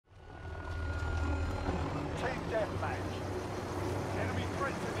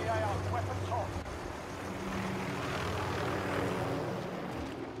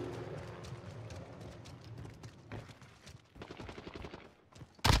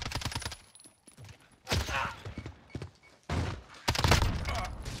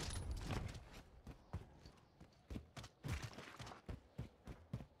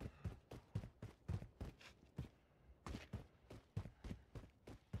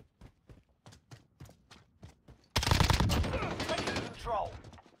control.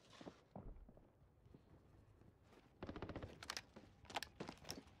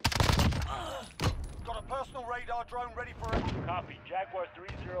 Got a personal radar drone ready for it. Copy. Jaguar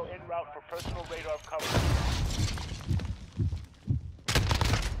 3-0 en route for personal radar coverage.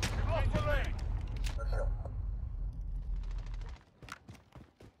 We've lost the lead.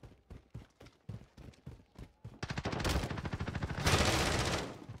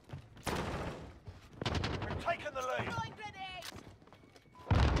 We've taken the lead.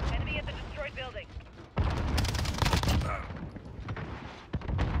 Enemy at the destroyed building.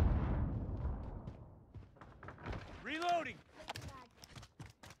 Reloading!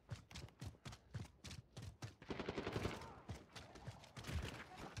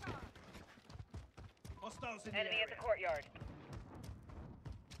 Hostiles in the Enemy area. at the courtyard.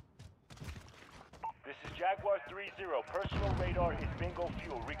 This is Jaguar 3-0. Personal radar is bingo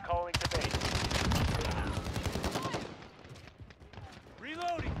fuel. Recalling to base.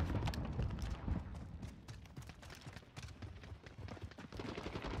 Reloading!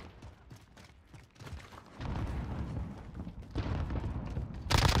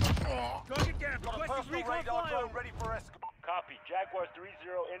 Target down. Got a Requesting personal recon radar drone flyover. ready for escort. Copy. Jaguar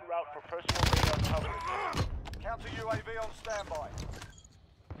 3-0 en route for personal radar coverage. Counter UAV on standby.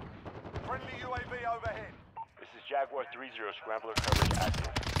 Friendly UAV overhead. This is Jaguar 3-0. Scrambler coverage active.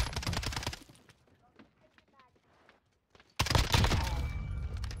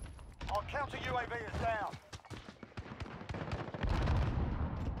 Our counter UAV is down.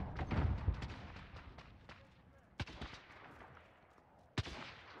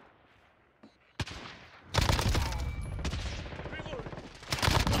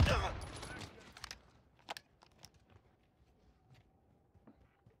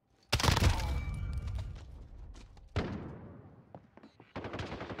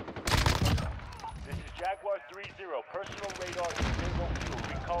 This is Jaguar 3-0. Personal radar is bingo fuel.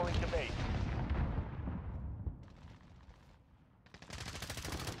 Recalling to base.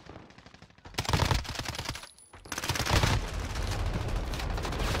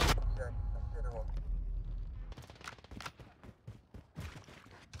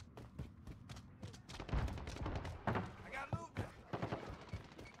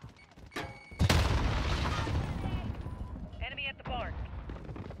 Enemy at the barn.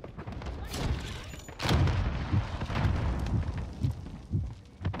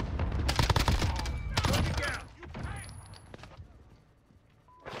 Target down.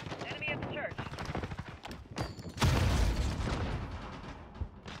 Enemy at the church.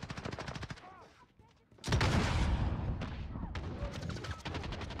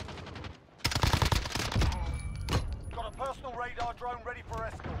 Got a personal radar drone ready for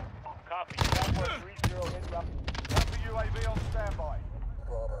escort. Copy. Jaguar 3-0 en route. Counter UAV on standby.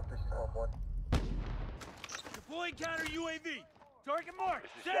 Deploying counter UAV. Target mark.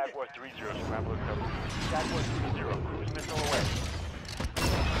 This is Send it. Jaguar 3-0. Scrambler coverage. Jaguar 3-0. Cruise missile away.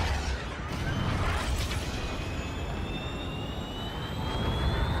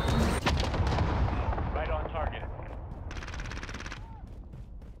 Right on target.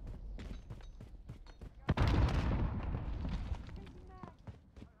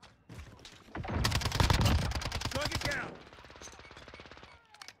 Target down.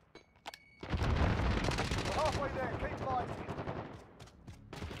 We're halfway there. Keep fighting.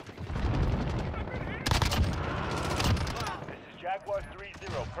 This is Jaguar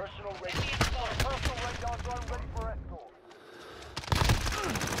 3-0. Personal radar. Enemy at the barn. Personal radar drone ready for escort.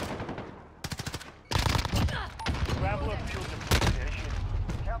 Scrambler fuel depletion.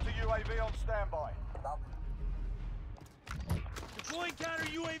 Counter UAV on standby. Deploying counter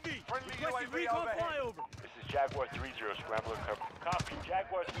UAV. Friendly Requesting UAV recon overhead. flyover. This is Jaguar 3-0. Scrambler coverage. Copy.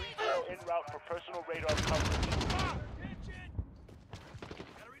 Jaguar 3-0 en route for personal radar coverage. Attention.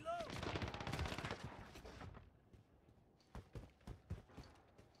 Gotta reload.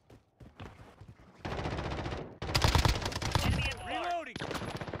 Enemy at the barn. Reloading.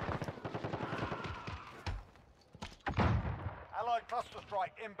 Allied cluster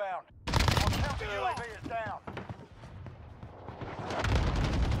strike inbound. Our counter UAV is down.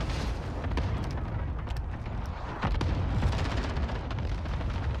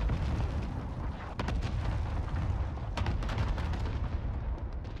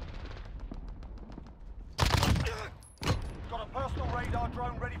 Got a personal radar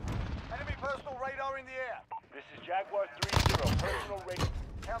drone ready. Enemy personal radar in the air. This is Jaguar 3-0. Personal radar.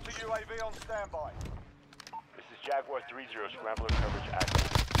 Counter UAV on standby. This is Jaguar 3-0. Scrambler coverage active.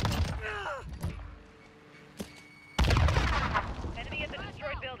 Enemy at the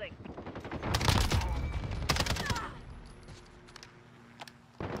destroyed building.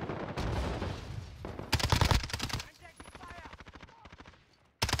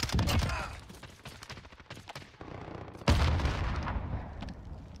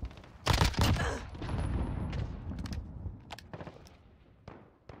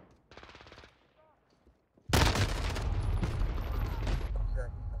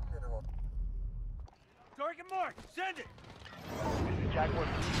 mark! Send it! This is Jaguar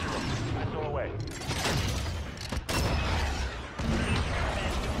 3-0. Missile away.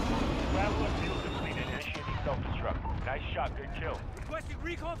 Traveler field depleted. Initiating self-destruct. Nice shot. Good kill. Requesting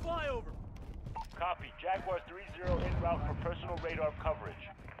recon flyover! Copy. Jaguar 3-0 en route for personal radar coverage.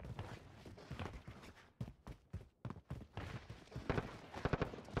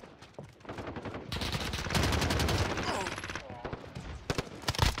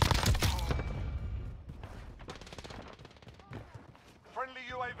 Friendly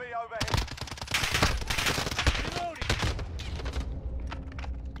UAV overhead. Reloading!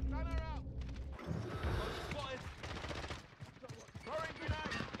 Gunner out. Spotted. Throwing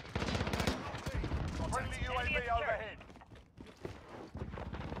grenade. Friendly Enemy at UAV the overhead.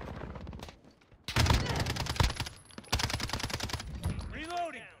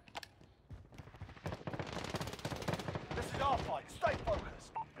 Reloading! This is our fight. Stay focused.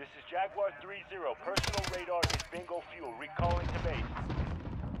 This is Jaguar 3-0. Personal radar is bingo fuel. Recalling to base.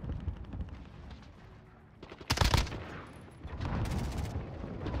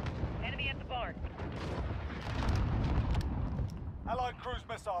 Enemy at the barn. Allied cruise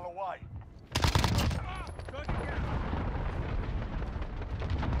missile away. Target down!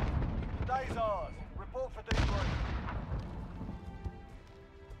 Today's ours.